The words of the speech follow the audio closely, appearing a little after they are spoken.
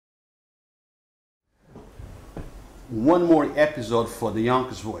one more episode for the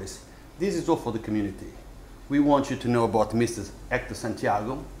Yonkers Voice. This is all for the community. We want you to know about Mr. Hector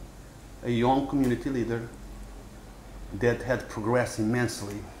Santiago, a young community leader that had progressed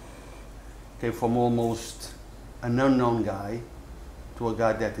immensely. Came from almost an unknown guy to a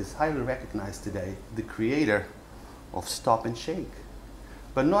guy that is highly recognized today, the creator of StopAndShake.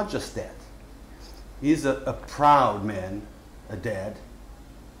 But not just that. He's a proud man, a dad,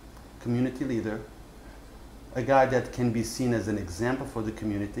 community leader, a guy that can be seen as an example for the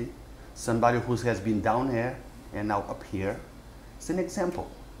community, somebody who has been down here and now up here. It's an example.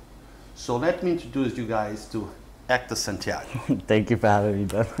 So let me introduce you guys to Hector Santiago. Thank you for having me,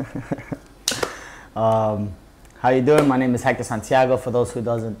 Ben. How you doing? My name is Hector Santiago. For those who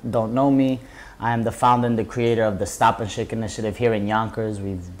don't know me, I am the founder and the creator of the StopAndShake initiative here in Yonkers.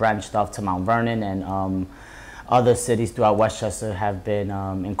 We've branched off to Mount Vernon, and other cities throughout Westchester have been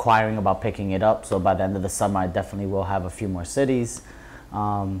inquiring about picking it up. So by the end of the summer, I definitely will have a few more cities.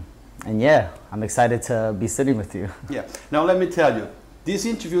 And yeah, I'm excited to be sitting with you. Yeah. Now let me tell you, this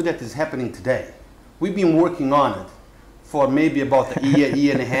interview that is happening today, we've been working on it for maybe about a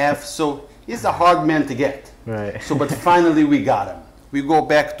year and a half. So he's a hard man to get. Right. So, but finally we got him. We go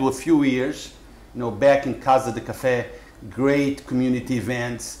back to a few years, back in Casa de Café, great community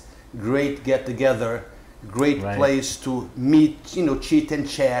events, great get-together, great place to meet, chit and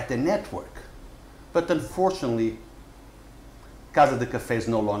chat and network. But unfortunately, Casa de Café is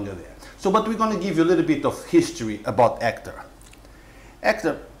no longer there. So, but we're going to give you a little bit of history about Hector.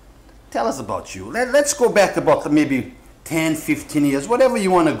 Hector, tell us about you. Let's go back about maybe 10, 15 years, whatever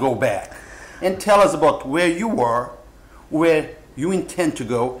you want to go back. And tell us about where you were, where you intend to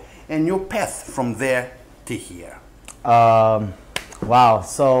go, and your path from there to here. Wow.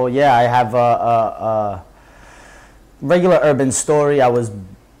 So yeah, I have a regular urban story. I was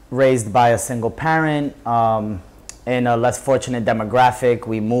raised by a single parent in a less fortunate demographic.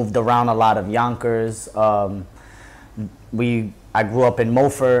 We moved around a lot of Yonkers. I grew up in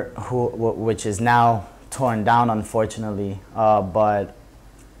Mulford, which is now torn down, unfortunately, but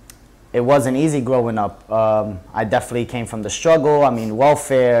it wasn't easy growing up. I definitely came from the struggle. I mean,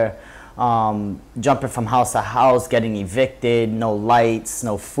 welfare, jumping from house to house, getting evicted, no lights,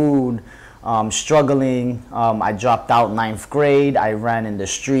 no food, struggling. I dropped out 9th grade. I ran in the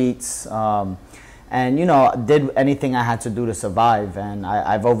streets, and did anything I had to do to survive. And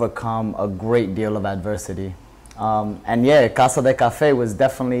I've overcome a great deal of adversity. And yeah, Casa de Café was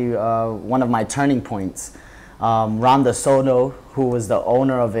definitely one of my turning points. Rhonda Soto, who was the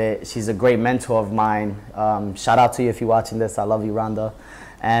owner of it, she's a great mentor of mine. Shout out to you if you're watching this. I love you, Rhonda.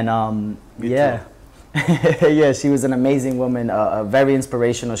 And yeah, yeah, she was an amazing woman, very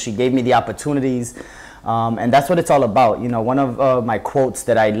inspirational. She gave me the opportunities, and that's what it's all about. One of my quotes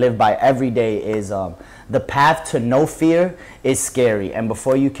that I live by every day is, the path to no fear is scary, and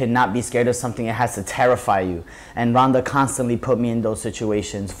before you cannot be scared of something, it has to terrify you. And Rhonda constantly put me in those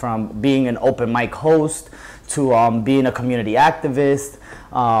situations, from being an open mic host to being a community activist.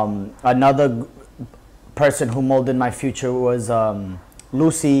 Another person who molded my future was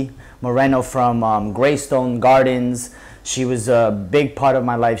Lucy Moreno from Greystone Gardens. She was a big part of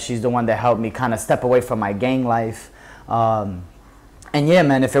my life. She's the one that helped me kind of step away from my gang life. And yeah,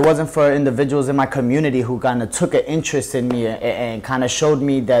 man, if it wasn't for individuals in my community who kind of took an interest in me and kind of showed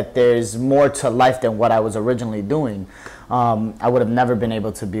me that there's more to life than what I was originally doing, I would have never been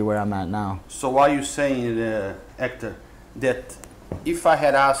able to be where I'm at now. So are you saying, Hector, that if I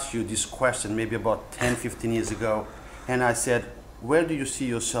had asked you this question maybe about 10, 15 years ago, and I said, where do you see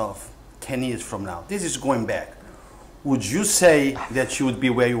yourself 10 years from now? This is going back. Would you say that you would be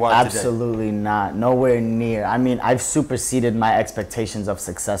where you are today? Absolutely not. Nowhere near. I mean, I've superseded my expectations of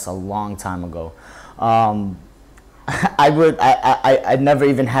success a long time ago. I never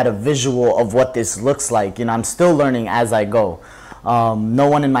even had a visual of what this looks like. I'm still learning as I go. No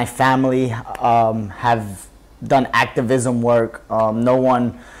one in my family have done activism work. No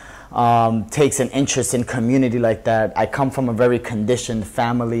one takes an interest in community like that. I come from a very conditioned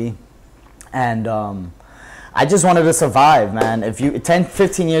family, and I just wanted to survive, man. 10,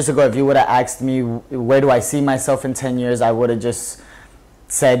 15 years ago, if you would have asked me where do I see myself in 10 years, I would have just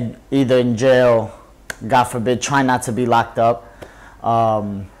said either in jail, God forbid, try not to be locked up,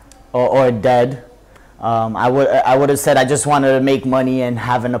 or dead. I would have said I just wanted to make money and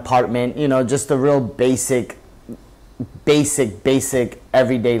have an apartment, just the real basic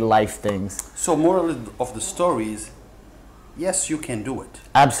everyday life things. So moral of the story is, yes, you can do it.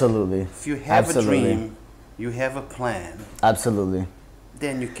 Absolutely. If you have a dream, you have a plan. Absolutely.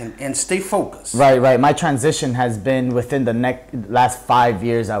 then you can, and stay focused. Right. My transition has been within the last 5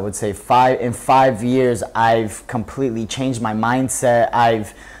 years, I would say. In 5 years, I've completely changed my mindset.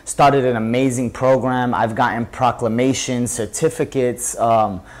 I've started an amazing program. I've gotten proclamations, certificates,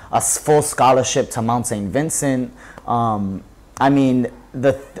 a full scholarship to Mount Saint Vincent. I mean,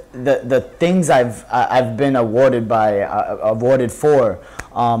 the things I've been awarded for,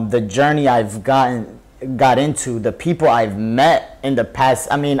 the journey I've got into, the people I've met in the past.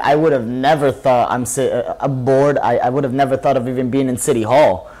 I mean, I would have never thought I would have never thought of even being in City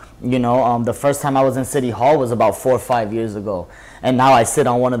Hall. You know, the first time I was in City Hall was about 4 or 5 years ago, and now I sit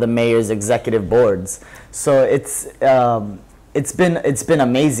on one of the mayor's executive boards. So it's been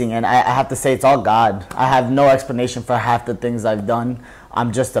amazing, and I have to say it's all God. I have no explanation for half the things I've done.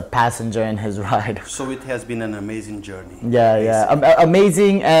 I'm just a passenger in his ride. So it has been an amazing journey. Yeah.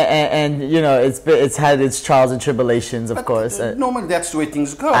 Amazing, and you know, it's had its trials and tribulations, of course. Normally, that's the way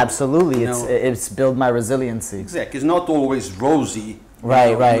things go. Absolutely, it's built my resiliency. Exactly, it's not always rosy.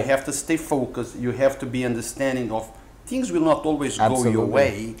 Right. You have to stay focused. You have to be understanding of things will not always go your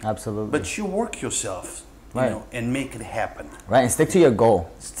way. Absolutely. But you work yourself, you know, and make it happen. Right, and stick to your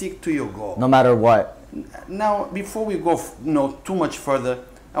goal. Stick to your goal. No matter what. Now, before we go too much further,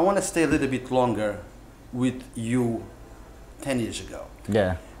 I want to stay a little bit longer with you 10 years ago.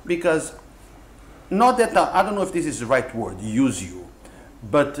 Yeah. Because, not that I don't know if this is the right word, use you,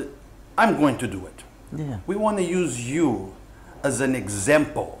 but I'm going to do it. Yeah. We want to use you as an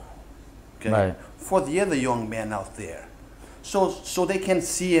example, okay, right, for the other young men out there, so they can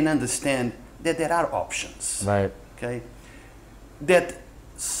see and understand that there are options. Right. Okay. That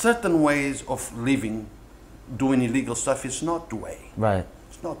certain ways of living, doing illegal stuff is not the way. Right.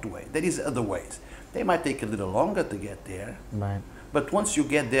 It's not the way. There is other ways. They might take a little longer to get there. Right. But once you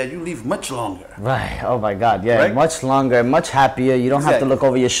get there, you live much longer. Right. Oh my God. Yeah. Right? Much longer, much happier. You don't have to look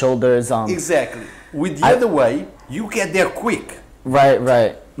over your shoulders. Exactly. With the other way, you get there quick.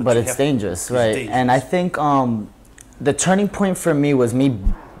 Right. But it's dangerous. Right. Dangerous. And I think the turning point for me was me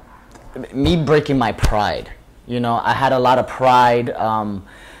breaking my pride. You know, I had a lot of pride,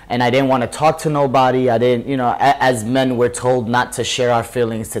 and I didn't want to talk to nobody. I didn't, you know, as men, we're told not to share our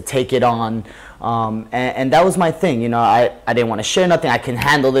feelings, to take it on. And that was my thing. You know, I didn't want to share nothing. I can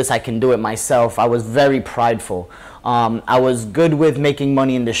handle this. I can do it myself. I was very prideful. I was good with making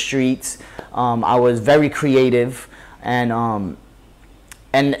money in the streets. I was very creative, and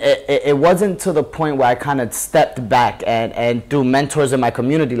it wasn't to the point where I kind of stepped back and through mentors in my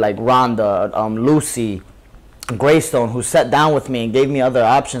community like Rhonda, Lucy, Greystone, who sat down with me and gave me other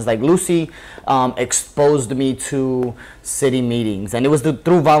options. Like Lucy exposed me to city meetings, and it was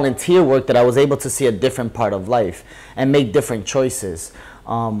through volunteer work that I was able to see a different part of life and make different choices.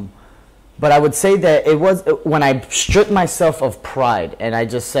 But I would say that it was when I stripped myself of pride and I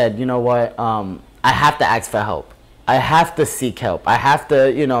just said, you know what, I have to ask for help. I have to seek help. I have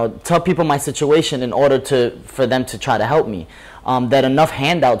to, you know, tell people my situation in order for them to try to help me. That enough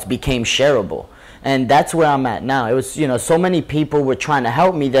handouts became shareable. And that's where I'm at now. It was, you know, so many people were trying to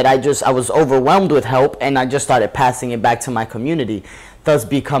help me that I was overwhelmed with help, and I just started passing it back to my community, thus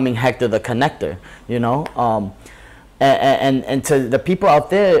becoming Hector the Connector, you know. And to the people out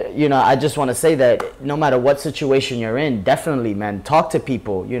there, you know, I just want to say that no matter what situation you're in, definitely, man, talk to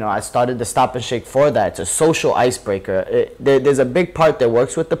people. You know, I started the Stop and Shake for that. It's a social icebreaker. There's a big part that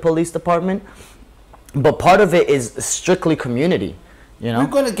works with the police department, but part of it is strictly community, you know.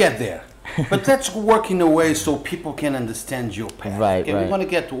 We're going to get there. But let's work in a way so people can understand your path. Right, okay? right. We're going to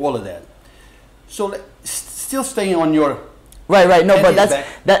get to all of that. So still staying on your... Right. No, but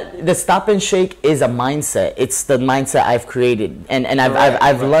the Stop and Shake is a mindset. It's the mindset I've created, and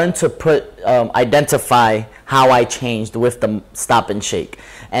I've learned to identify how I changed with the Stop and Shake,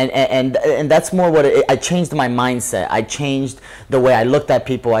 and that's more what I changed my mindset. I changed the way I looked at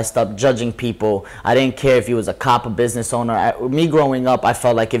people. I stopped judging people. I didn't care if you was a cop, a business owner. Me growing up, I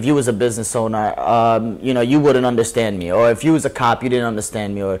felt like if you was a business owner, you know, you wouldn't understand me, or if you was a cop, you didn't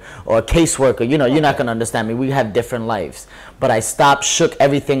understand me, or a caseworker, you know, you're not gonna understand me. We have different lives. But I stopped, shook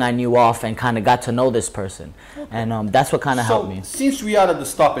everything I knew off, and kind of got to know this person. And that's what kind of helped me. Since we are at the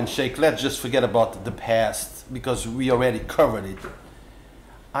Stop and Shake, let's just forget about the past, because we already covered it.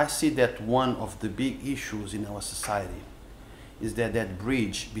 I see that one of the big issues in our society is that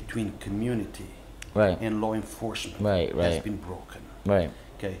bridge between community and law enforcement has been broken. Right.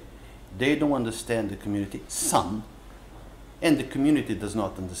 Okay. They don't understand the community, some, and the community does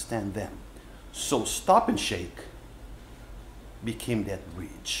not understand them. So Stop and Shake became that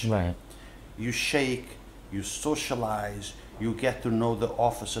bridge. Right. You shake, you socialize, you get to know the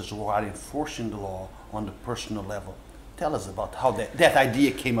officers who are enforcing the law on the personal level. tell us about how that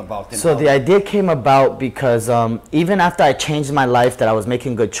idea came about. So the idea came about because even after I changed my life, that I was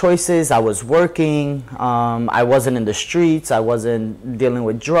making good choices, I was working, I wasn't in the streets, I wasn't dealing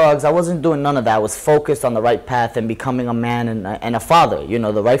with drugs, I wasn't doing none of that. I was focused on the right path and becoming a man and a father, you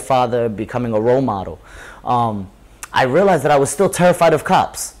know, the right father, becoming a role model. I realized that I was still terrified of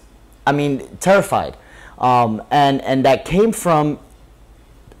cops. I mean, terrified. And that came from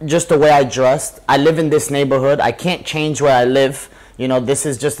just the way I dressed. I live in this neighborhood. I can't change where I live. You know, this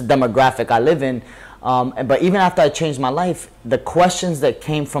is just the demographic I live in. But even after I changed my life, the questions that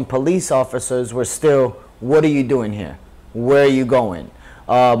came from police officers were still, what are you doing here? Where are you going?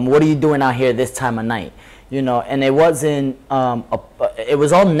 What are you doing out here this time of night? You know, and it wasn't, it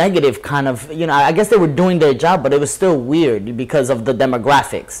was all negative kind of, you know, I guess they were doing their job, but it was still weird because of the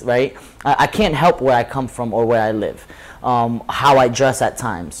demographics, right? I can't help where I come from or where I live. How I dress at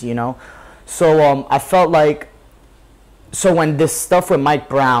times, you know. So I felt like, so when this stuff with Mike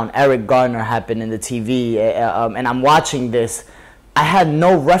Brown, Eric Garner happened in the TV, and I'm watching this, I had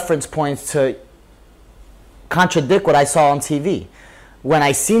no reference points to contradict what I saw on TV. When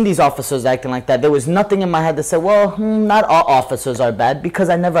I seen these officers acting like that, there was nothing in my head that said, well, not all officers are bad, because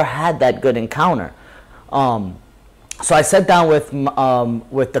I never had that good encounter. So I sat down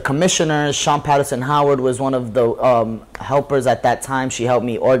with the commissioners. Sean Patterson Howard was one of the helpers at that time. She helped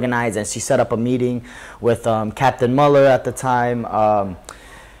me organize, and she set up a meeting with Captain Mueller at the time,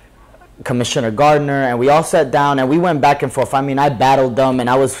 Commissioner Gardner, and we all sat down and we went back and forth. I mean, I battled them, and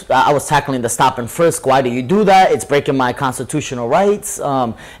I was tackling the stop and frisk. Why do you do that? It's breaking my constitutional rights.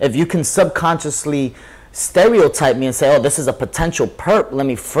 If you can subconsciously stereotype me and say, oh, this is a potential perp, let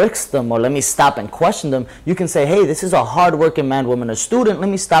me frisk them or let me stop and question them, you can say, hey, this is a hardworking man, woman, or student, let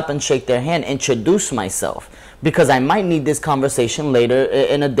me stop and shake their hand, introduce myself, because I might need this conversation later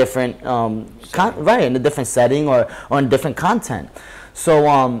in a different in a different setting or in different content.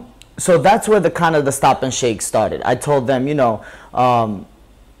 So so that's where the kind of the stop and shake started. I told them, you know, I'm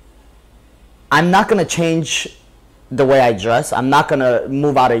not going to change the way I dress. I'm not going to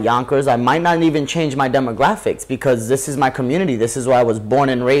move out of Yonkers. I might not even change my demographics, because this is my community. This is where I was born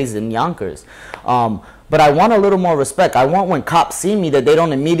and raised, in Yonkers. But I want a little more respect. I want, when cops see me, that they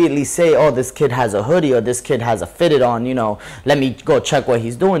don't immediately say, oh, this kid has a hoodie or this kid has a fitted on, you know, let me go check what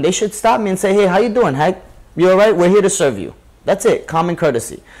he's doing. They should stop me and say, hey, how you doing, Heck? You all right? We're here to serve you. That's it. Common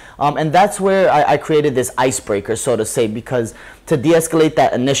courtesy. And that's where I created this icebreaker, so to say, because to de-escalate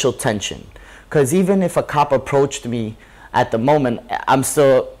that initial tension. Because even if a cop approached me at the moment, I'm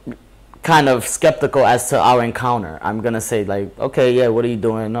still kind of skeptical as to our encounter. I'm going to say, like, okay, yeah, what are you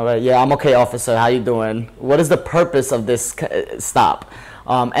doing? All right, yeah, I'm okay, officer. How you doing? What is the purpose of this stop?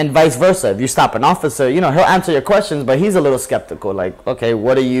 And vice versa. If you stop an officer, you know, he'll answer your questions, but he's a little skeptical. Like, okay,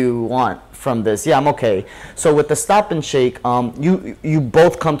 what do you want from this? Yeah, I'm okay. So with the stop and shake, you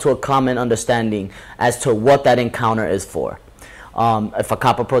both come to a common understanding as to what that encounter is for. If a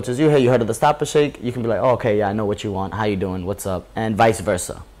cop approaches you, hey, you heard of the stop and shake? You can be like, oh, okay, yeah, I know what you want. How you doing? What's up? And vice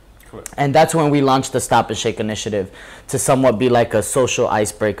versa. Correct. And that's when we launched the Stop and Shake initiative, to somewhat be like a social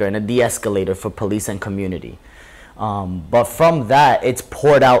icebreaker and a de-escalator for police and community. But from that, it's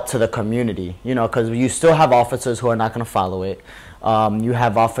poured out to the community, you know, because you still have officers who are not going to follow it. You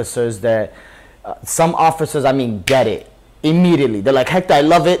have officers that, some officers, I mean, get it immediately. They're like, Hector, I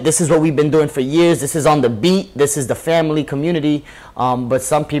love it. This is what we've been doing for years. This is on the beat. This is the family, community. But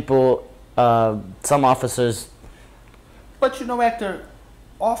some people, some officers. But you know, Hector,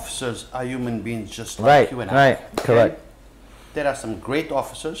 officers are human beings just like you and I. Right, correct. There are some great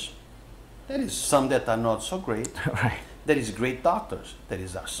officers. There is some that are not so great. Right. There is great doctors. There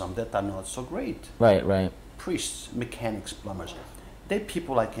is some that are not so great. Right, right. Priests, mechanics, plumbers. They're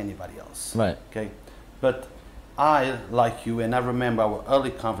people like anybody else. Right. Okay. But I, like you, and I remember our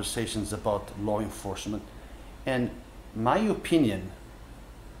early conversations about law enforcement, and my opinion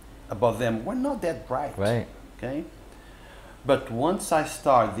about them were not that bright. Right. Okay. But once I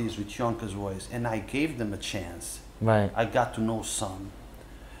started these with Yonkers Boys and I gave them a chance, right, I got to know some,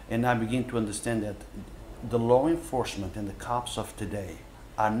 and I began to understand that the law enforcement and the cops of today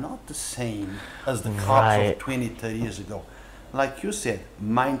are not the same as the cops of 20, 30 years ago. Like you said,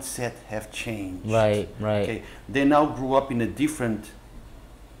 mindset have changed. Right, right. Okay, they now grew up in a different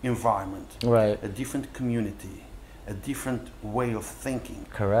environment, right, a different community, a different way of thinking.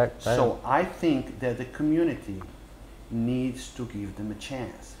 Correct. Right. So I think that the community needs to give them a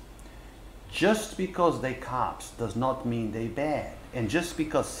chance. Just because they cops does not mean they bad, and just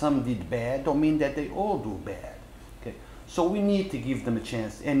because some did bad don't mean that they all do bad. Okay, so we need to give them a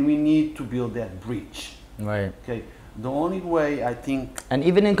chance, and we need to build that bridge. Right. Okay, The only way I think, and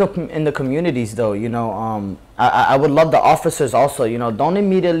even in the communities, though, you know, I would love the officers also, you know, don't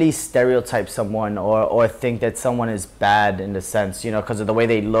immediately stereotype someone or think that someone is bad in the sense, you know, because of the way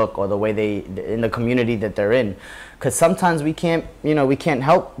they look or the way they, in the community that they're in. Because sometimes we can't, you know, we can't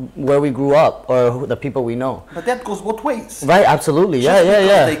help where we grew up or the people we know. but that goes both ways. Right, absolutely. Yeah, Just yeah, because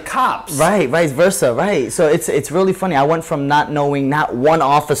yeah. they cops. Right, vice versa, right. So it's really funny. I went from not knowing not one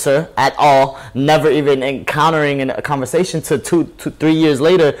officer at all, never even encountering in a conversation, to 3 years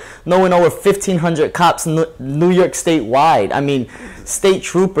later, knowing over 1,500 cops New York State wide. I mean, state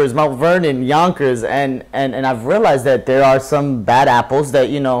troopers, Mount Vernon, Yonkers, and I've realized that there are some bad apples that,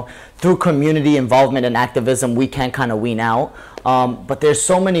 you know, through community involvement and activism, we can kind of wean out. But there's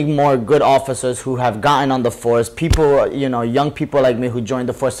so many more good officers who have gotten on the force, people, you know, young people like me who joined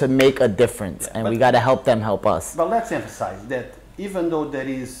the force to make a difference. Yeah, and we got to help them help us. But let's emphasize that even though there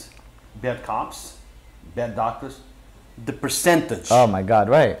is bad cops, bad doctors, the percentage, Oh my God,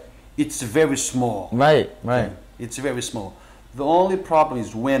 right. it's very small. Right, right. Okay? It's very small. The only problem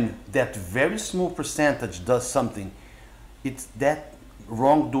is when that very small percentage does something, it's that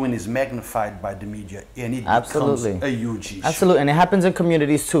wrongdoing is magnified by the media, and it Absolutely. becomes a huge issue. Absolutely, and it happens in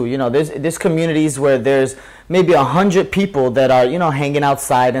communities too. You know, there's communities where there's maybe 100 people that are, you know, hanging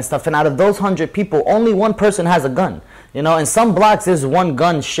outside and stuff, and out of those 100 people, only one person has a gun. You know, in some blocks, there's one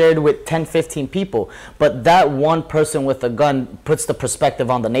gun shared with 10, 15 people, but that one person with a gun puts the perspective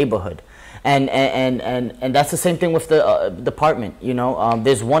on the neighborhood. And that's the same thing with the department. You know,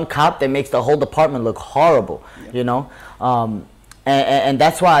 there's one cop that makes the whole department look horrible. Yeah. You know. And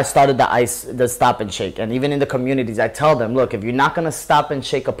that's why I started the Stop and Shake. And even in the communities, I tell them, look, if you're not going to stop and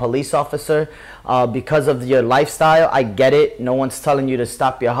shake a police officer because of your lifestyle, I get it. No one's telling you to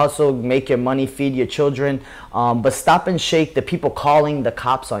stop your hustle, make your money, feed your children. But stop and shake the people calling the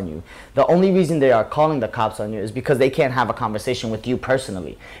cops on you. The only reason they are calling the cops on you is because they can't have a conversation with you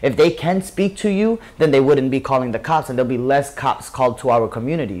personally. If they can speak to you, then they wouldn't be calling the cops, and there'll be less cops called to our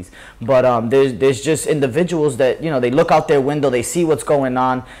communities. But there's just individuals that, you know, they look out their window, they see what's going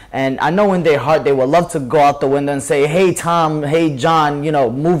on, and I know in their heart they would love to go out the window and say, hey Tom, hey John, you know,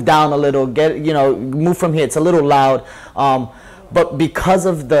 move down a little, move from here, it's a little loud. But because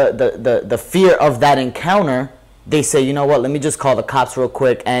of the fear of that encounter, they say, you know what, let me just call the cops real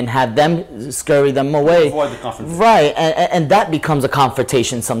quick and have them scurry them away. Avoid the confrontation. Right, and that becomes a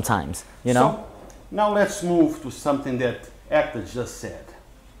confrontation sometimes, you know? So, now let's move to something that Hector just said.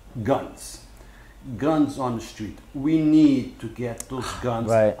 Guns. Guns on the street. We need to get those guns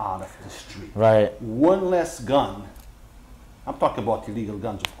Right. out of the street. Right. One less gun. I'm talking about illegal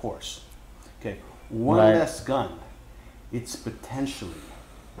guns, of course. Okay. One Right. less gun. It's potentially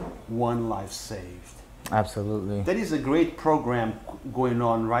one life saved. Absolutely. There is a great program going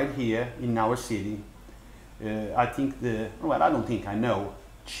on right here in our city. I think I don't think I know,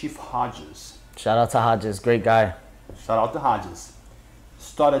 Chief Hodges. Shout out to Hodges, great guy. Shout out to Hodges.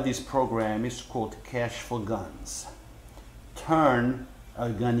 Started this program. It's called Cash for Guns. Turn a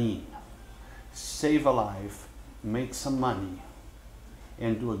gun in, save a life, make some money,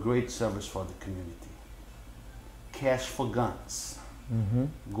 and do a great service for the community. Cash for Guns.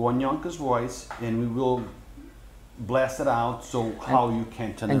 Go on Yonkers Voice, and we will blast it out so how you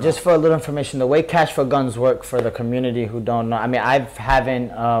can turn it And just for a little information, the way Cash for Guns work for the community who don't know, I mean, I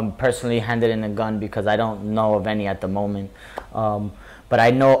haven't personally handed in a gun because I don't know of any at the moment. But I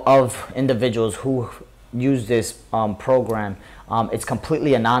know of individuals who use this program. It's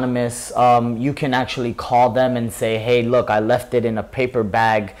completely anonymous. You can actually call them and say, hey, look, I left it in a paper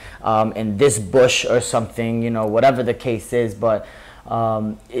bag in this bush or something, you know, whatever the case is. But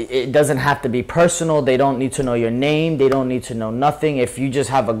it doesn't have to be personal. They don't need to know your name. They don't need to know nothing. If you just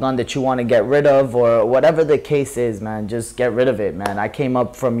have a gun that you want to get rid of or whatever the case is, man, just get rid of it, man. I came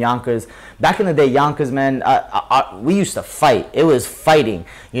up from Yonkers. Back in the day, Yonkers, man, we used to fight. It was fighting.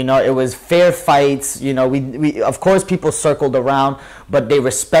 You know, it was fair fights. You know, we of course, people circled around, but they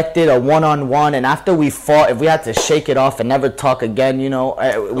respected a one-on-one. And after we fought, if we had to shake it off and never talk again, you know,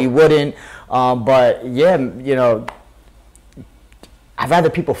 we wouldn't. But, yeah, you know, I'd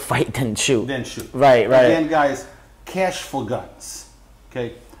rather people fight than shoot. Right, right. Again, guys, Cash for Guns.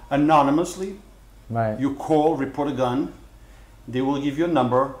 Okay, anonymously. Right. You call, report a gun. They will give you a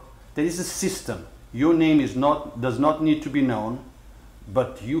number. There is a system. Your name does not need to be known,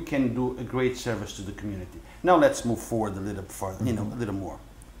 but you can do a great service to the community. Now let's move forward a little further, a little more.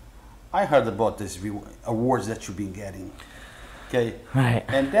 I heard about these awards that you've been getting. Okay. Right.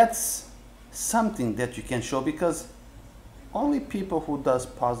 And that's something that you can show because only people who does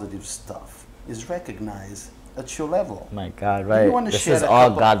positive stuff is recognized at your level. My God, You right? wanna This share is a all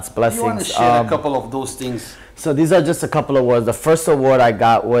couple- God's blessings. You want to share a couple of those things? So these are just a couple of awards. The first award I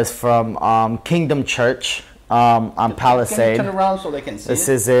got was from Kingdom Church on Palisade. Can you turn around so they can see This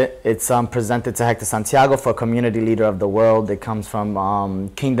it? is it. It's presented to Hector Santiago for Community Leader of the World. It comes from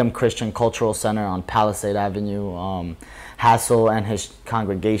Kingdom Christian Cultural Center on Palisade Avenue. Hassel and his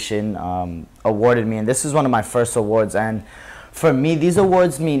congregation awarded me, and this is one of my first awards. And for me, these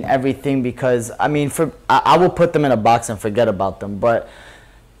awards mean everything because, I mean, I will put them in a box and forget about them, but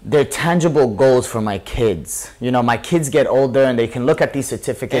they're tangible goals for my kids. You know, my kids get older and they can look at these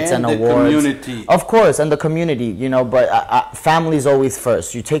certificates and the awards. Community. Of course, and the community, you know, but family's always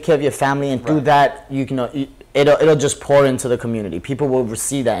first. You take care of your family, and through that, you know, it'll just pour into the community. People will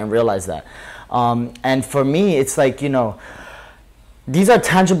see that and realize that. And for me, it's like, you know, these are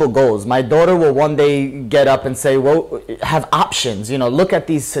tangible goals. My daughter will one day get up and say, well, have options, you know, look at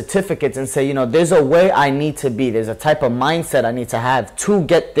these certificates and say, you know, there's a way I need to be. There's a type of mindset I need to have to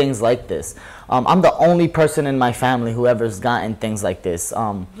get things like this. I'm the only person in my family who ever's gotten things like this.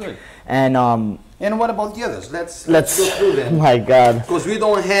 Good. And what about the others? Let's go through them. My God. Because we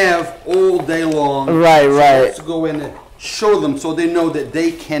don't have all day long. Right, so right. Let's go in and show them so they know that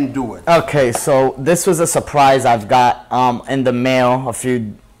they can do it. Okay, so this was a surprise I've got in the mail a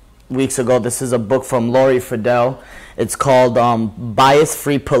few weeks ago. This is a book from Lori Fidel. It's called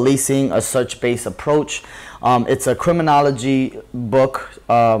Bias-Free Policing, a Search-Based Approach. It's a criminology book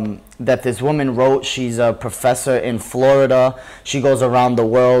that this woman wrote. She's a professor in Florida. She goes around the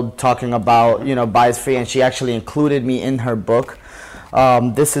world talking about, you know, bias-free, and she actually included me in her book.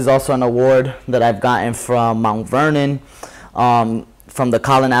 This is also an award that I've gotten from Mount Vernon, from the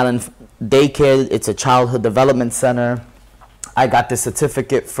Colin Allen Daycare. It's a childhood development center. I got this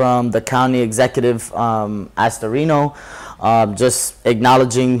certificate from the county executive, Astorino, just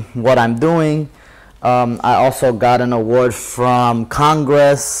acknowledging what I'm doing. I also got an award from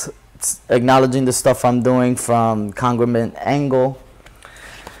Congress, acknowledging the stuff I'm doing, from Congressman Engel.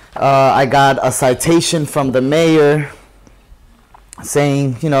 I got a citation from the mayor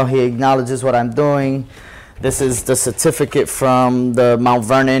saying, you know, he acknowledges what I'm doing. This is the certificate from the Mount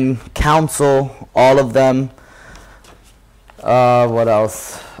Vernon Council, all of them. What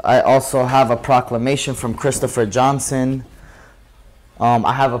else? I also have a proclamation from Christopher Johnson.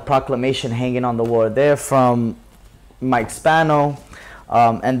 I have a proclamation hanging on the wall there from Mike Spano.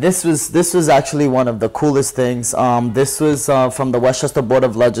 And this was actually one of the coolest things. This was from the Westchester Board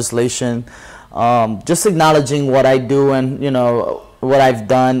of Legislation, just acknowledging what I do and, you know, what I've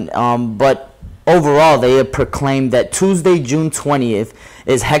done. But overall, they have proclaimed that Tuesday, June 20th,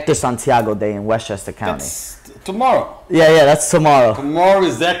 is Hector Santiago Day in Westchester County. That's tomorrow. Yeah, that's tomorrow. Tomorrow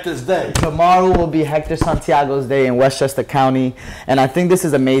is Hector's Day. Tomorrow will be Hector Santiago's Day in Westchester County, and I think this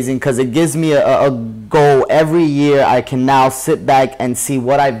is amazing because it gives me a goal every year. I can now sit back and see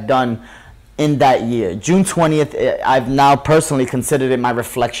what I've done in that year. June 20th, I've now personally considered it my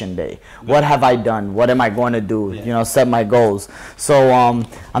reflection day. What have I done? What am I going to do? You know, set my goals. So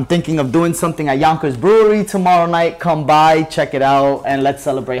I'm thinking of doing something at Yonkers Brewery tomorrow night. Come by, check it out, and let's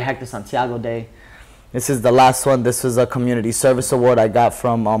celebrate Hector Santiago Day. This is the last one. This is a community service award I got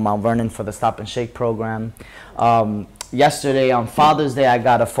from Mount Vernon for the Stop and Shake program. Yesterday on Father's Day, I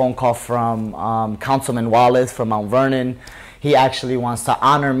got a phone call from Councilman Wallace from Mount Vernon. He actually wants to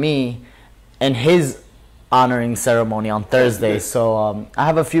honor me in his honoring ceremony on Thursday. So I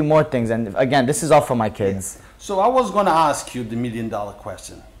have a few more things. And again, this is all for my kids. Yeah. So I was going to ask you the million-dollar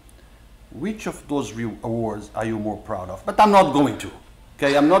question. Which of those awards are you more proud of? But I'm not going to.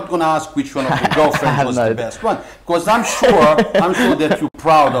 Okay, I'm not going to ask which one of your girlfriends was the best one, because I'm sure that you're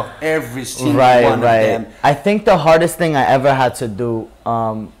proud of every single one of them. I think the hardest thing I ever had to do,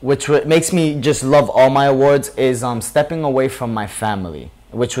 which makes me just love all my awards, is stepping away from my family,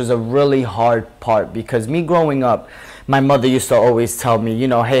 which was a really hard part, because me growing up, my mother used to always tell me, you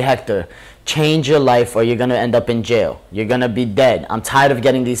know, hey Hector, change your life or you're going to end up in jail. You're going to be dead. I'm tired of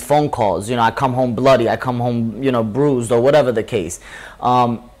getting these phone calls. You know, I come home bloody. I come home, you know, bruised or whatever the case.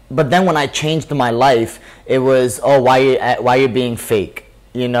 But then when I changed my life, it was, oh, why you being fake?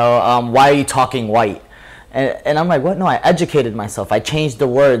 You know, why are you talking white? And I'm like, what? No, I educated myself. I changed the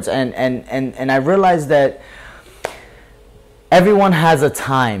words. And I realized that everyone has a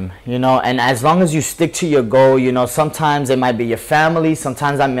time, you know, and as long as you stick to your goal, you know, sometimes it might be your family,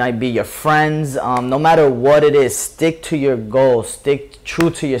 sometimes it might be your friends. No matter what it is, stick to your goal, stick true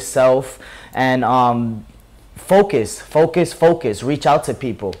to yourself, and focus, reach out to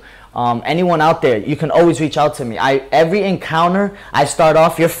people. Anyone out there, you can always reach out to me. Every encounter, I start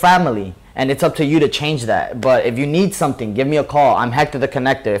off, your family. And it's up to you to change that. But if you need something, give me a call. I'm Hector the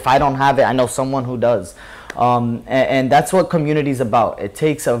Connector. If I don't have it, I know someone who does. And that's what community is about. It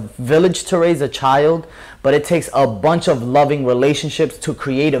takes a village to raise a child, but it takes a bunch of loving relationships to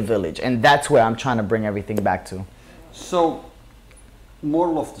create a village. And that's where I'm trying to bring everything back to. So,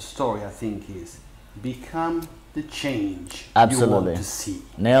 moral of the story, I think, is become the change you want to see.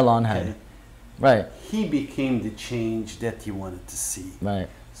 Nail on head. Okay? Right. He became the change that he wanted to see. Right.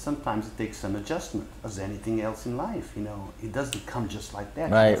 Sometimes it takes some adjustment, as anything else in life. You know, it doesn't come just like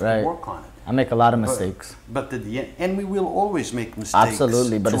that. Right, you have right. to work on it. I make a lot of mistakes. But at the end, and we will always make mistakes.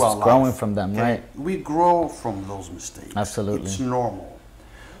 Absolutely, but it's growing from them, right? We grow from those mistakes. Absolutely. It's normal.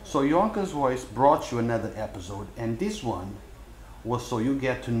 So Yonkers Voice brought you another episode, and this one was so you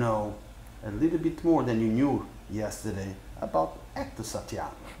get to know a little bit more than you knew yesterday about Hector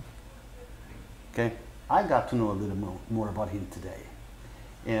Santiago. Okay, I got to know a little more about him today,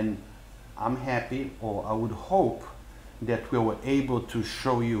 and I'm happy, or I would hope, that we were able to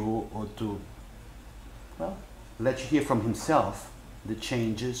show you, or to, well, let you hear from himself the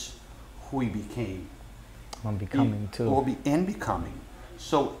changes, who he became. I'm becoming too. And becoming.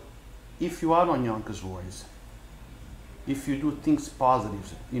 So, if you are on Yonkers Voice, if you do things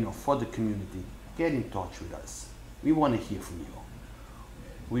positive, you know, for the community, get in touch with us. We want to hear from you.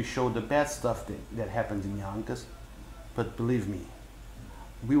 We show the bad stuff that happens in Yonkers, but believe me,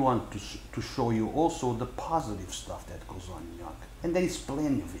 we want to show you also the positive stuff that goes on in Yonkers. And there is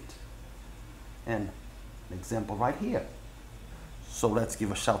plenty of it. And an example right here. So let's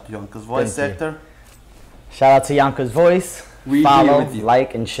give a shout to Yonkers Voice sector. Shout out to Yonkers Voice. Follow,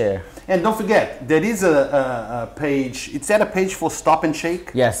 like, and share. And don't forget, there is a page. Is that a page for Stop and Shake?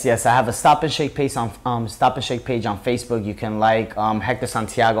 Yes, yes. I have a Stop and Shake page on Stop and Shake page on Facebook. You can like Hector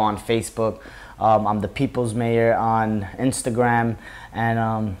Santiago on Facebook. I'm the People's Mayor on Instagram.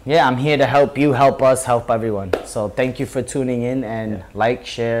 And yeah, I'm here to help you, help us, help everyone. So thank you for tuning in, and like,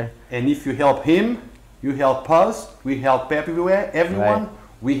 share. And if you help him, you help us, we help everywhere, everyone, right.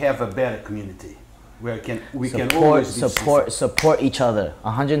 We have a better community where we can always support each other.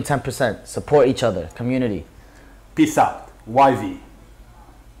 110%. Support each other. Community. Peace out. YV.